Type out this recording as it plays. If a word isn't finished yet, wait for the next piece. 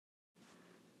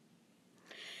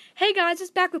Hey guys, it's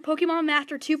back with Pokemon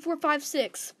Master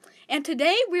 2456, and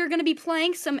today we are going to be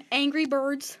playing some Angry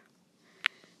Birds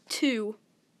 2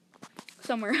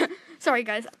 somewhere. Sorry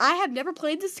guys, I have never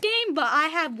played this game, but I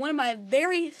have one of my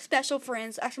very special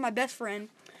friends, actually my best friend,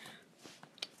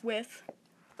 with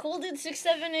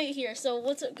Colded678 here. So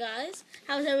what's up, guys?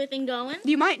 How's everything going?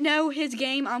 You might know his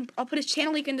game. I'll put his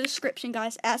channel link in the description,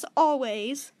 guys, as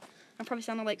always. I'm probably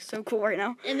sounding like so cool right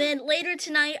now. And then later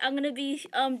tonight, I'm gonna be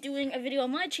doing a video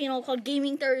on my channel called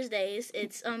Gaming Thursdays.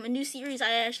 It's a new series I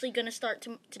actually gonna start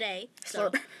today.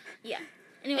 So yeah.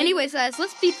 Anyways, guys,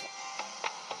 let's be.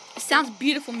 It sounds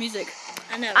beautiful music.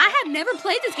 I know. I have never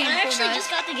played this game before, actually guys.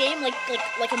 just got the game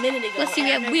like a minute ago. Let's see.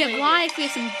 We have life. We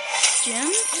have some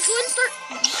gems. Just go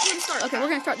ahead and start. Okay, we're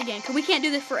gonna start the game because we can't do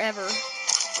this forever.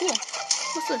 Cool.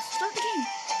 What's this? Start the game.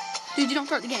 Dude, you don't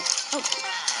start the game. Oh,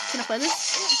 can I play this?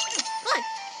 Yeah. Play.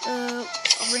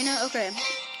 Arena. Okay.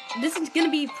 This is gonna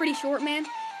be pretty short, man.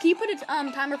 Can you put a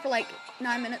timer for like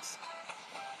 9 minutes?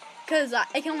 Cause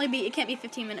it can't be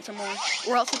 15 minutes or more,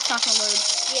 or else it's not gonna load.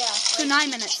 Yeah. So 9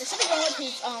 minutes. There's something wrong with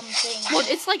his thing. Well,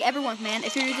 it's like everyone's, man.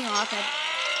 If you're using an iPad.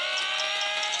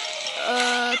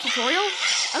 Tutorial?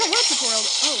 I don't want a tutorial.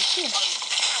 Oh, cool.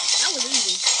 That was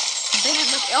easy.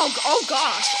 Oh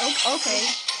gosh. Okay.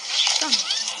 Done.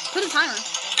 Put a timer.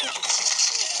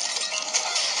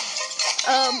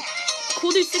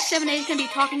 Cooldude678 is gonna be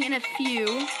talking in a few.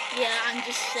 Yeah, I'm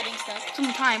just setting stuff.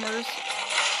 Some timers.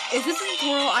 Is this a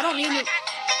tutorial? I don't need it.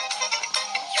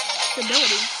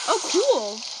 Stability. Oh,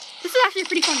 cool. This is actually a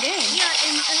pretty fun game. Yeah,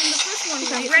 in the first one,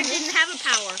 Okay, Red didn't have a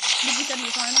power. Did you set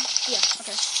the timer? Yeah.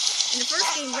 Okay. In the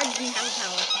first game, Red didn't have a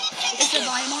power. Is the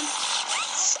volume on?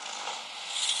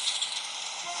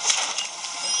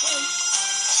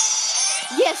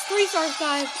 Yes, 3 stars,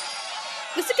 guys.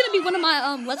 This is gonna be one of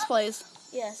my Let's Plays.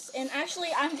 Yes, and actually,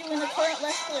 I'm doing the current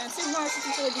Let's Play on Super Mario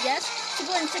 64 DS. So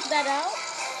go ahead and check that out.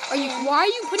 Why are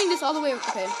you putting this all the way?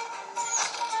 Okay.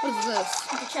 What is this?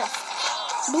 The chest.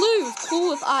 Blue,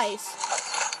 cool with ice.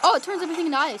 Oh, it turns everything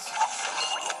into ice.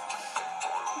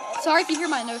 Sorry if you hear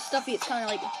my nose stuffy. It's kind of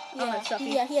like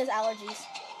stuffy. Yeah, he has allergies.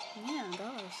 Yeah,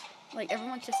 gosh. Like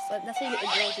everyone's just that's how you get the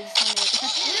girls. They just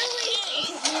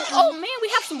Really? Oh man, we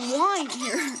have some wine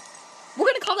here. We're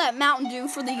gonna call that Mountain Dew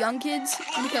for the young kids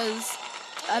because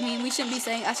I mean I shouldn't be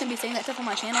saying that stuff on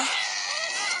my channel.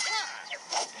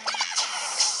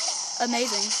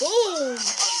 Amazing. Boom!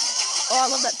 Oh, I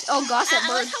love that. Oh gosh, that I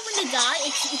bird. like how when they die,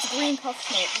 it's green puff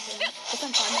smoke. It's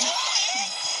on 5 minutes.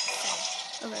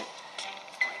 Okay.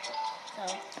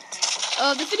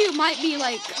 So. This video might be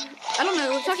like, I don't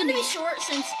know. It's gonna be short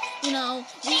since we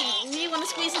want to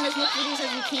squeeze in as much videos as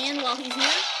we can while he's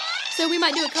here. So we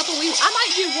might do a couple. I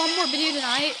might do one more video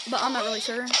tonight, but I'm not really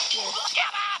sure.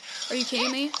 Yeah. Are you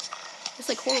kidding me? It's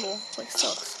like horrible. It like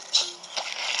sucks.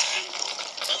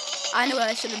 I know what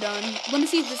I should have done. Let me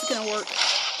see if this is gonna work.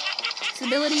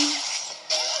 Stability.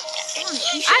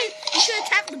 You should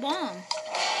attack the bomb.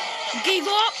 Gave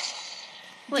up.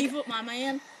 Give up, my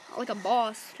man. Like a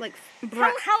boss. Like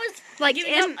how is like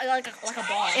giving up like a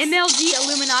boss? MLG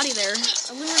Illuminati there.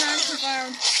 Illuminati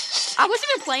confirmed. I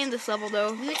wasn't even playing this level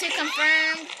though. Mutate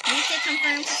confirmed. Mutate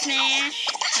confirmed for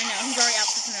Smash. I know he's already out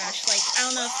for Smash. Like I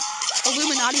don't know if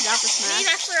Illuminati's out for Smash.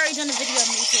 He's actually already done a video of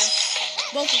me too.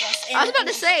 Both of us. I was about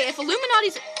to say if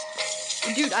Illuminati's.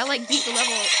 Dude, I like beat the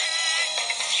level.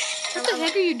 What the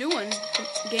heck are you doing,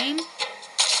 game?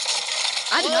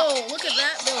 I don't know. Look at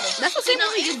that building. That's the same thing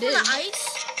we just did. The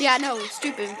ice. Yeah, I know.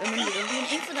 Stupid.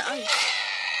 Aim for the ice.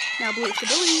 Now blue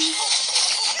stability.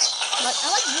 I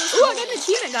like blue. Ooh, I got an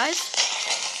achievement, guys.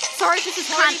 Sorry if this is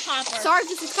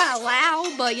kind of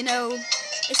loud, but you know.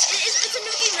 It's a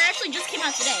new game that actually just came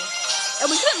out today. And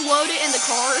we couldn't load it in the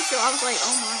car, so I was like,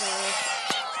 oh my gosh.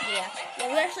 Yeah,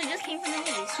 we actually just came from the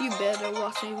movies. You better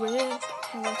watch me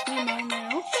right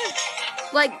now.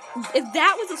 Like, if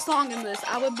that was a song in this,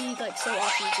 I would be like so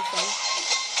awesome to sing.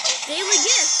 Daily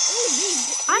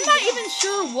gift. I'm not even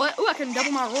sure what. Oh, I can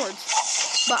double my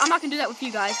rewards. But I'm not going to do that with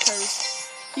you guys because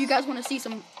you guys want to see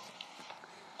some.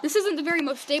 This isn't the very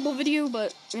most stable video,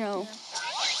 but, you know.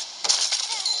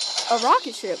 A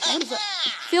rocket ship. What is that?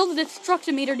 Fill the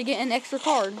destruction meter to get an extra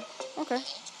card. Okay.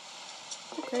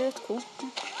 Okay, that's cool.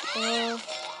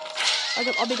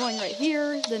 I'll be going right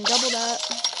here, then double that.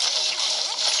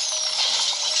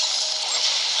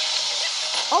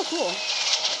 Oh, cool.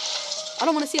 I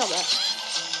don't want to see all that.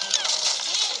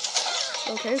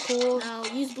 Okay, cool. Now,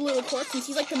 use blue, of course, since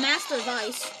he's like the master of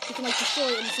ice. You can, like,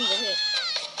 destroy it in a single hit.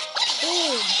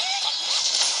 Boom.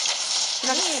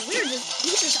 Man, we're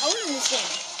just owning this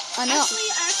game. I know. I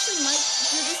actually might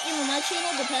do this game on my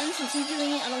channel. Depends, since he's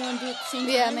doing it, I don't want to do it at the same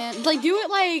time. Yeah, man. Like, do it,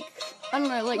 like, I don't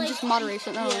know, like just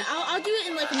moderation. I don't know. I'll do it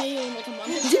in like maybe in like a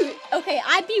month. Dude, okay,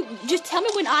 just tell me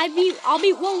when I'll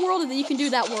beat one world and then you can do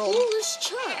that world. Ooh, this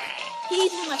Chuck.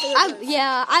 He's one of my favorite birds.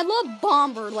 Yeah, I love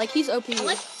Bomber. Like, he's OP. I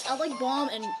like Bomb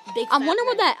and Big I'm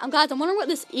wondering I'm wondering what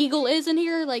this eagle is in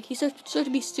here. Like, he's supposed to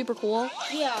be super cool.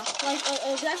 Yeah, like,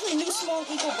 it's actually a new small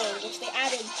eagle bird, which they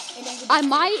added. I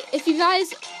might, if you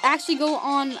guys actually go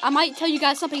on, I might tell you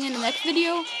guys something in the next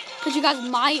video, because you guys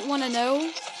might want to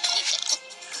know.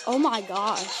 Oh my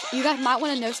gosh. You guys might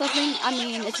want to know something. I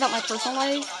mean, it's not my personal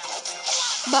life.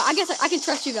 But I guess I can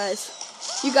trust you guys.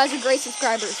 You guys are great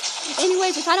subscribers.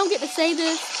 Anyways, if I don't get to say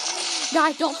this,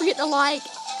 guys, don't forget to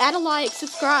add a like,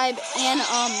 subscribe, and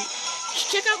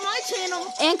check out my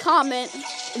channel and comment.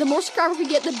 The more subscribers we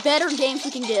get, the better games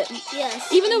we can get.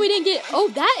 Yes. Even though we didn't get, oh,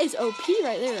 that is OP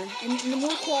right there. And the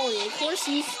more quality, of course.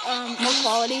 More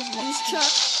quality. He's Chuck.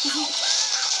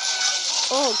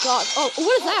 Oh god. Oh,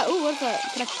 what is that? Oh, what is that?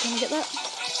 Can I get that?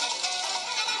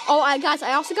 Oh, guys,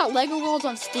 I also got Lego Worlds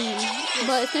on Steam,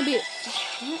 but it's gonna be.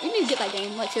 You need to get that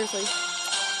game, like, seriously.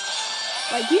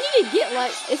 Like, you need to get,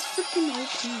 like, it's freaking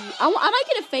OP. I might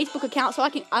get a Facebook account so I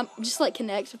can, just, like,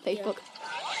 connect with Facebook.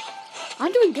 Yeah.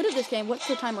 I'm doing good at this game. What's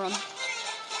the timer on?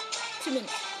 2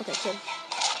 minutes. Okay, good.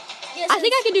 Yeah, I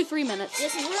think I can do 3 minutes. Yeah,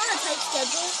 since we're on a tight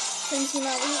schedule, since, we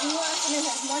want to finish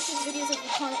as much of the videos as we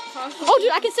possibly. Oh,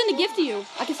 dude, I can send a gift to you.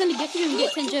 I can send a gift to you and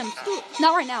get 10 gems.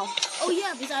 Not right now. Oh,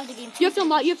 yeah, because I have the game. You have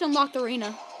to unlock the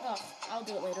arena. Oh, I'll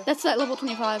do it later. That's at level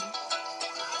 25.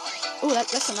 Oh,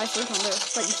 that's a nice ringtone there.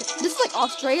 Like, this is like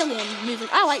Australian music.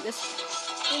 I like this.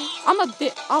 I like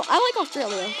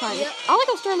Australia, kind of. Yep. I like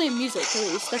Australian music,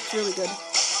 at least. That's really good.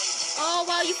 Oh,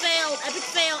 wow, you failed. Epic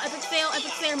fail,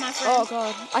 my friend. Oh, God.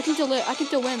 I can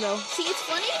still win, though. See, it's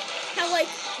funny how, like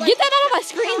get that out of my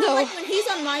screen, though. Like, when he's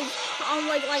on my,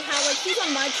 he's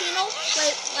on my channel,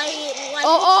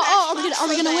 are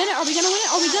we gonna win it? Are we gonna win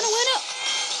it? Are we gonna win it?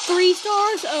 3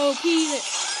 stars? OP.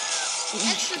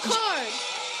 Extra card.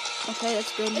 Okay, that's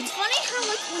good. It's funny how,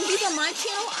 like, when he's on my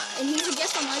channel, and he's a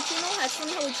guest on my channel, it's funny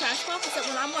how we trash talk, except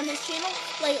when I'm on his channel,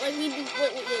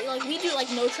 we do,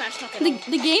 no trash talk at all.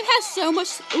 The game has so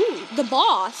much, ooh, the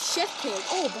boss. Chef Pig.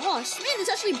 Oh, boss. Man,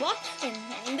 it's actually boss, and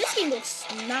this game looks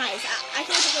nice. I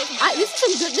can't wait to play this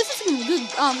is some good,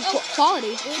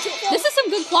 quality. This is some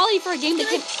good quality for a game that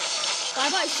came...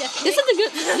 Bye-bye, Chef Pig. This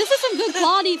is some good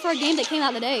quality for a game that came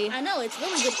out today. I know, it's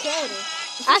really good quality.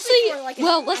 Actually,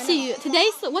 let's see.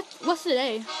 Today's what's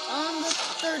today? The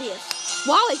 30th.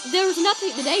 Wow, there was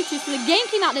nothing today too. So the game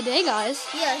came out today, guys.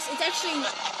 Yes, it's actually.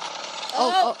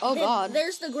 Oh God.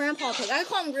 There's the Grandpa Pig. I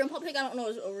call him Grandpa Pig. I don't know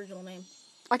his original name.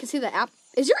 I can see the app.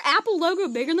 Is your Apple logo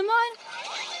bigger than mine?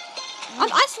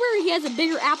 I swear he has a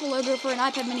bigger Apple logo for an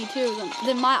iPad Mini 2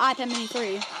 than my iPad Mini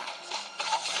 3.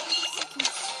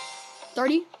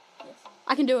 30? Yes.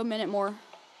 I can do a minute more.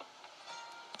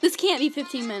 This can't be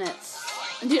 15 minutes.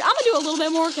 Dude, I'm gonna do a little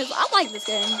bit more because I like this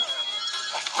game.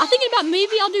 I'm thinking about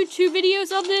maybe I'll do 2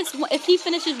 videos of this if he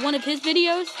finishes one of his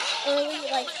videos. Early,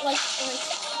 like.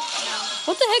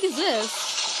 What the heck is this?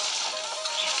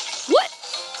 What?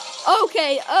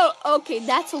 Okay, okay,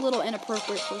 that's a little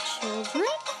inappropriate for children.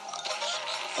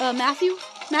 Matthew,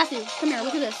 come here,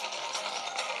 look at this.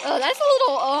 That's a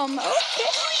little, okay.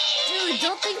 Dude,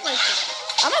 don't think like that.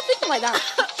 I'm not thinking like that.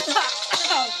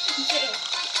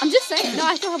 I'm just saying. No,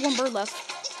 I still have 1 bird left.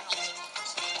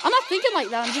 I'm not thinking like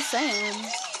that. I'm just saying.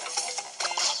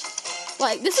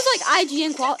 Like, this is like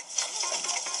IGN quality.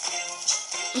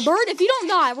 Bird, if you don't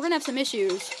die, we're gonna have some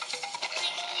issues.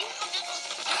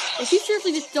 If you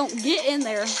seriously just don't get in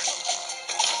there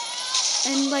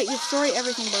and, like, destroy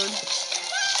everything, Bird.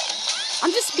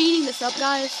 I'm just speeding this up,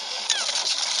 guys.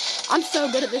 I'm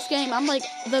so good at this game. I'm, like,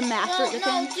 the master at this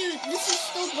game. No, dude, this is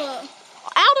still the...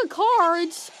 Out of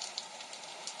cards!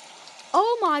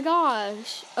 Oh my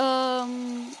gosh.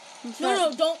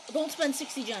 No, don't spend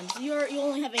 60 gems. You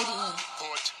only have 81.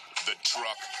 Put the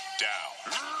truck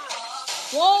down.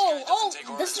 Whoa! Oh,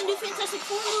 that's the new Fantastic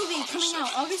Four movie coming out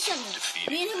August 7th.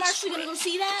 Me and him are actually gonna go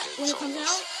see that when it comes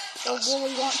out. Or will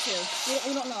we want to?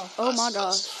 We don't know. Oh my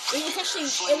gosh. It looks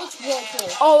real cool.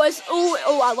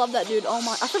 Oh, I love that dude. Oh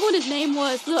my, I forgot what his name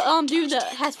was. The dude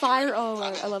that has fire. Oh,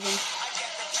 I love him.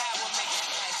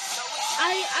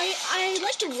 I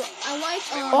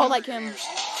like him.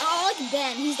 I like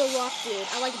Ben. He's the rock dude.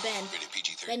 I like Ben.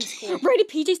 Ben's cool. Rated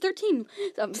PG-13.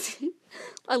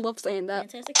 I love saying that.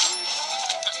 Fantastic.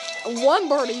 1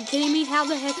 bird. Are you kidding me? How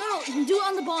the heck? No, do it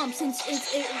on the bomb since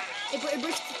it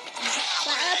breaks.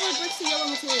 The apple breaks the yellow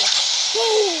material.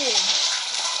 Boom!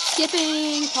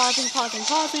 Skipping, pausing. There we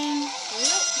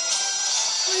go.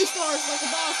 3 stars like a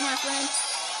boss, my friend.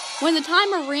 When the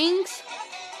timer rings.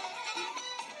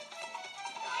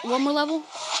 One more level.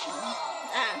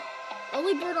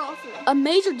 Early bird offer. A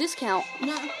major discount.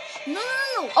 No.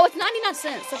 Oh, it's 99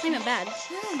 cents. That's not even bad.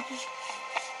 No.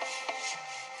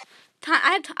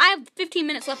 I have 15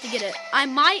 minutes left to get it. I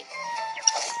might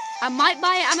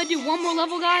buy it. I'm gonna do one more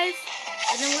level, guys.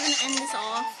 And then we're gonna end this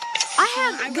off.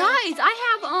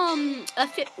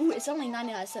 Ooh, it's only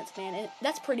 99 cents, man.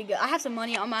 That's pretty good. I have some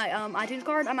money on my iTunes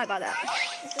card. I might buy that.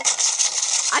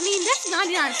 I mean, that's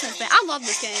 99 cents, man. I love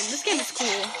this game. This game is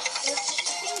cool.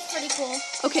 It's pretty cool.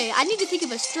 Okay, I need to think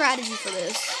of a strategy for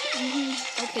this.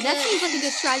 Okay, that seems like a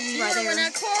good strategy right there.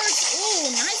 That card. Oh,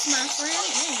 nice, my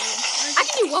friend. I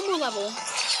can do one more level.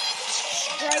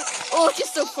 Right. Oh, it's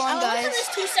just so fun, guys. There's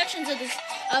 2 sections of this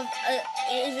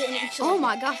in each Oh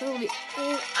my gosh, that'll be.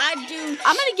 I do.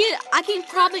 I'm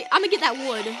gonna get that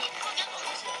wood.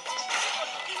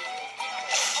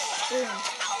 Boom.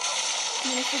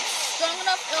 And if it's strong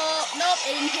enough, nope,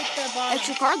 it didn't hit the bottom.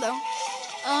 Extra card though.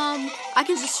 I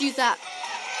can just use that.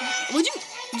 Would you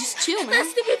just chill, man? That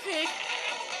stupid pig.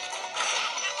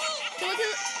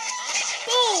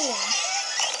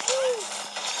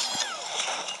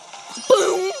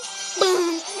 Boom.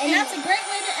 Boom. And that's a great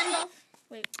way to end off.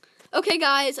 Wait. Okay,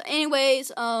 guys.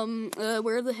 Anyways,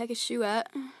 where the heck is Shu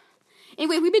at?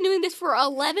 Anyway, we've been doing this for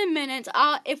 11 minutes.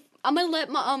 If I'm gonna let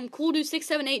my Cool Dude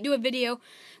 678 do a video.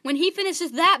 When he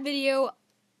finishes that video,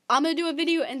 I'm gonna do a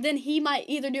video, and then he might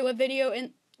either do a video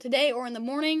today or in the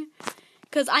morning,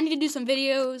 cause I need to do some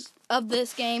videos of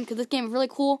this game, cause this game is really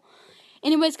cool.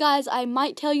 Anyways, guys, I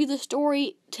might tell you the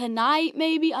story tonight.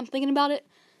 Maybe I'm thinking about it.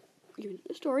 You know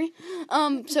the story.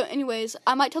 So anyways,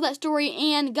 I might tell that story,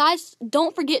 and guys,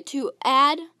 don't forget to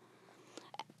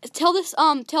tell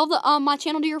my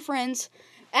channel to your friends,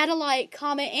 add a like,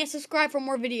 comment, and subscribe for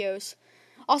more videos.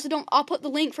 Also, I'll put the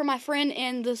link for my friend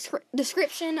in the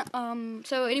description.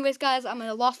 So anyways, guys, I'm at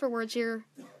a loss for words here.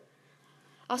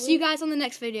 I'll see you guys on the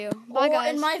next video. Bye, guys.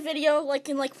 Or in my video,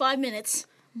 in 5 minutes.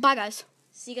 Bye, guys.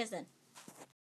 See you guys then.